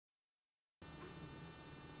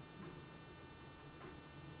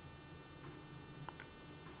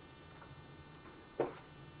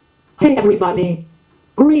Hey everybody!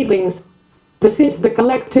 Greetings! This is the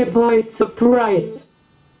collective voice of Thrice.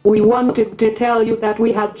 We wanted to tell you that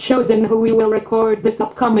we have chosen who we will record this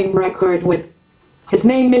upcoming record with. His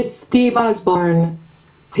name is Steve Osborne.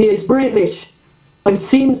 He is British, and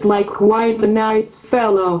seems like quite a nice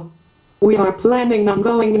fellow. We are planning on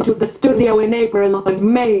going into the studio in April and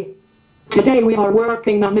May. Today we are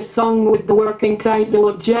working on a song with the working title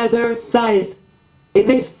of Jazzercise. It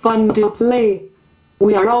is fun to play.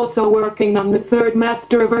 We are also working on the third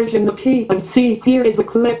master version of T and C. Here is a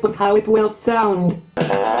clip of how it will sound.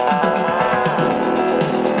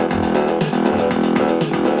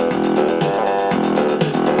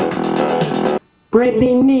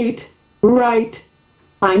 Pretty neat, right?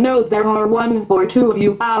 I know there are one or two of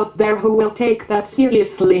you out there who will take that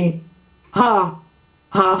seriously. Ha!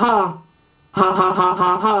 Ha ha! Ha ha ha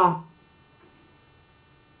ha ha!